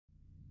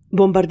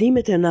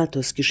Bombardimet e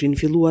NATO-s kishin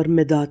filluar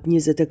me datë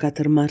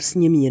 24 mars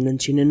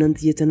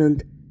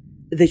 1999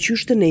 dhe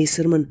qysh të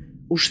nesërmën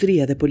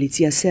ushtria dhe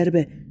policia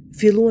serbe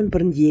filluan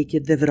për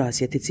ndjekjet dhe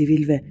vrasjet e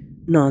civilve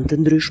në anë të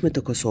ndryshme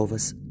të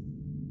Kosovës.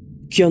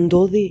 Kjo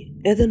ndodhi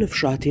edhe në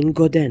fshatin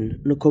Goden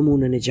në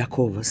komunën e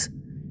Gjakovës.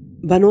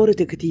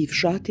 Banorët e këtij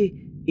fshati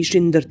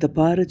ishin ndër të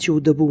parët që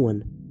u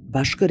dëbuan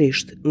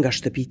bashkërisht nga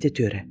shtëpitë e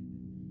tyre.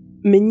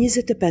 Me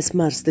 25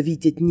 mars të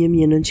vitit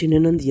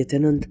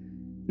 1999,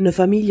 në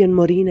familjen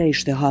Morina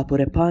ishte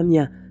hapur e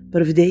pamja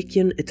për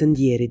vdekjen e të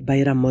ndjerit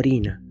Bajram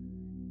Morina.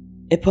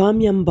 E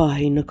pamja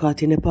mbahej në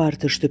katin e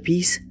parë të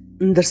shtëpisë,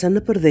 ndërsa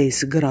në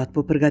përdhes gratë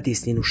po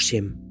përgatisnin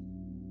ushqim.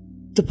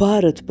 Të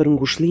parët për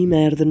ngushëllim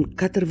erdhën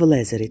 4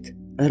 vëllezërit,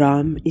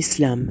 Ram,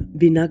 Islam,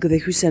 Binak dhe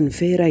Hysen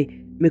Feraj,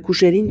 me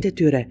kusherinjtë e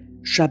tyre,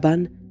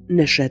 Shaban,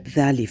 Neshet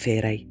dhe Ali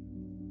Feraj.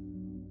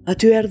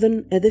 Aty erdhën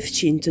edhe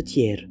fëqinj të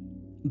tjerë,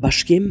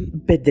 Bashkim,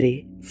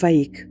 Bedri,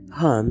 Faik,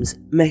 Hamz,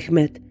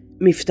 Mehmet,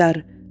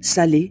 Miftar,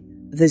 Sali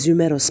dhe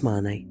Zymer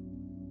Osmanaj.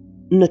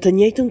 Në të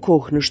njëjtën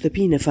kohë në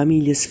shtëpinë e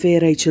familjes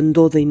Feraj që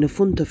ndodhej në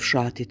fund të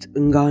fshatit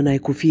nga ana e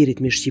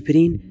kufirit me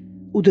Shqipërinë,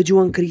 u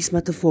dëgjuan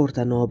krisma të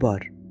forta në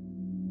obor.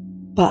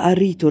 Pa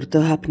arritur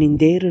të hapnin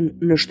derën,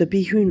 në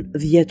shtëpi hyn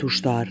 10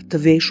 ushtar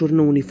të veshur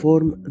në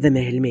uniformë dhe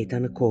me helmeta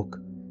në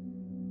kokë.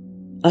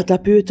 Ata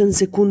pyetën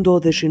se ku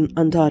ndodheshin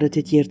antarët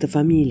e tjerë të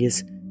familjes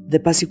dhe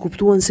pasi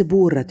kuptuan se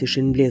burrat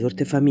ishin mbledhur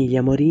te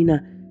familja Morina,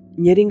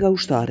 njëri nga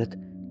ushtarët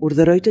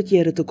urdhëroi të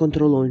tjerët të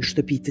kontrollojnë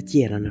shtëpitë të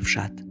tjera në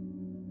fshat.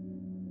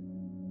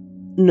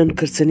 Nën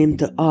kërcënim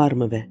të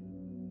armëve,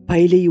 pa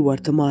i lejuar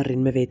të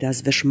marrin me vete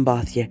as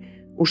veshmbathje,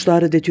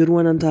 ushtarët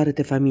detyruan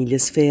antarët e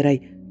familjes Feraj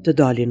të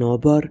dalin në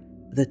obor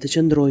dhe të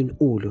qëndrojnë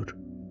ulur.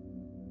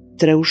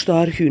 3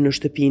 ushtarë hynë në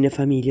shtëpinë e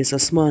familjes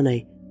Osmanaj,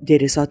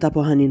 derisa ata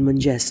po hanin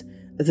mëngjes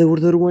dhe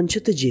urdhëruan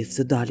që të gjithë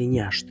të dalin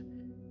jashtë.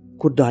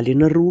 Kur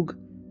dalin në rrugë,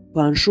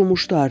 panë shumë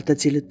ushtarë të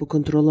cilët po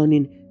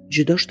kontrollonin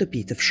çdo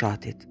shtëpi të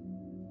fshatit.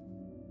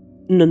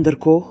 Në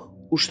ndërkohë,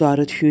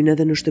 ushtarët hynë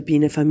edhe në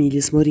shtëpinë e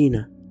familjes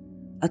Morina.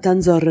 Ata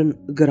nxorrën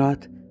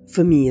gratë,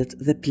 fëmijët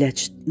dhe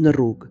pleqt në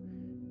rrugë,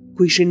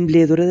 ku ishin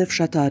mbledhur edhe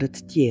fshatarët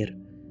të tjerë,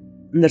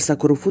 ndërsa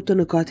kur u futën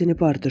në katin e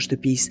parë të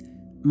shtëpisë,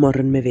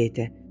 morën me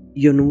vete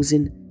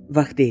Jonuzin,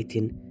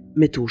 Vahdetin,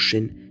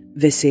 Metushin,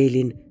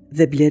 Veselin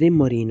dhe Blerim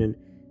Morinën,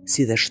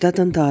 si dhe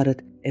 7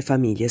 antarët e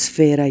familjes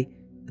Feraj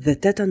dhe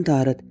 8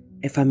 antarët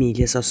e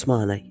familjes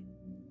Osmanaj.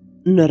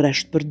 Në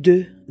rresht për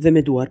 2 dhe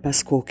me duar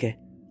pas koke,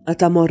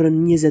 ata morën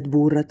 20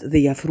 burrat dhe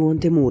i afruan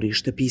te muri i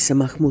shtëpisë së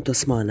Mahmut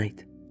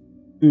Osmanajt.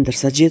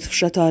 Ndërsa gjithë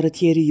fshatarët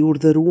tjerë i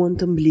urdhëruan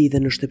të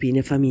mblidhen në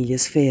shtëpinë e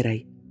familjes Feraj.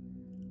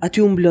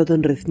 Aty u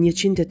mblodhën rreth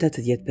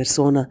 180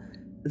 persona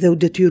dhe u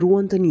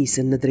detyruan të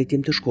nisen në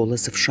drejtim të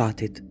shkollës së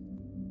fshatit.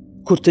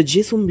 Kur të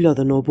gjithë u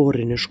mblodhen në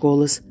oborrin e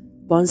shkollës,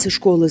 panë se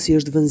shkollës i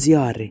është vënë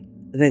zjarri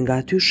dhe nga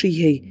aty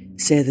shihej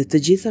se edhe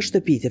të gjitha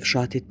shtëpitë e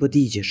fshatit po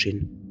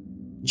digjeshin.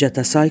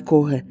 Gjatë asaj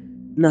kohe,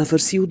 në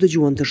afërsi u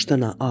dëgjuan të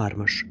shtëna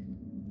armësh.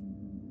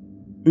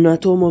 Në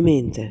ato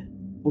momente,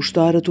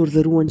 ushtarët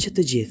urdhëruan që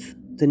të gjithë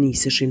të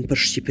niseshin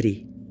për Shqipëri.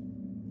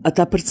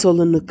 Ata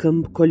përcollën në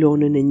këmbë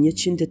kolonën e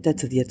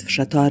 180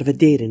 fshatarëve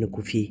deri në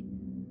kufi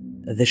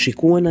dhe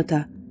shikuan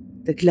ata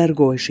të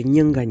largoheshin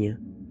një nga një,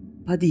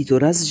 pa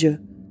ditur asgjë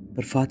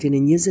për fatin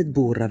e 20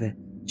 burrave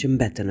që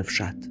mbetën në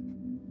fshat.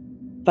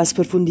 Pas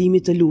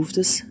përfundimit të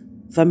luftës,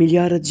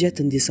 familjarët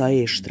gjetën disa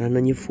eshtra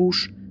në një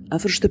fushë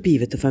afër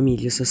shtëpive të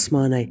familjes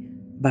Osmanaj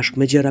bashkë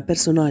me gjëra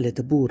personale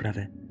të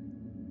burrave.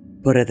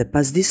 Por edhe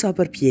pas disa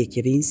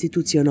përpjekjeve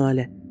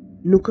institucionale,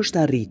 nuk është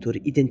arritur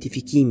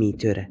identifikimi i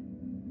tyre.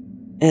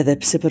 Edhe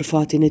pse për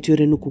fatin e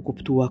tyre nuk u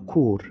kuptua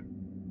kurrë,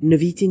 në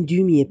vitin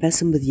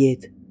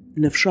 2015,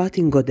 në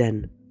fshatin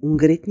Goden, u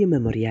ngrit një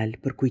memorial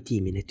për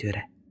kujtimin e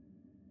tyre.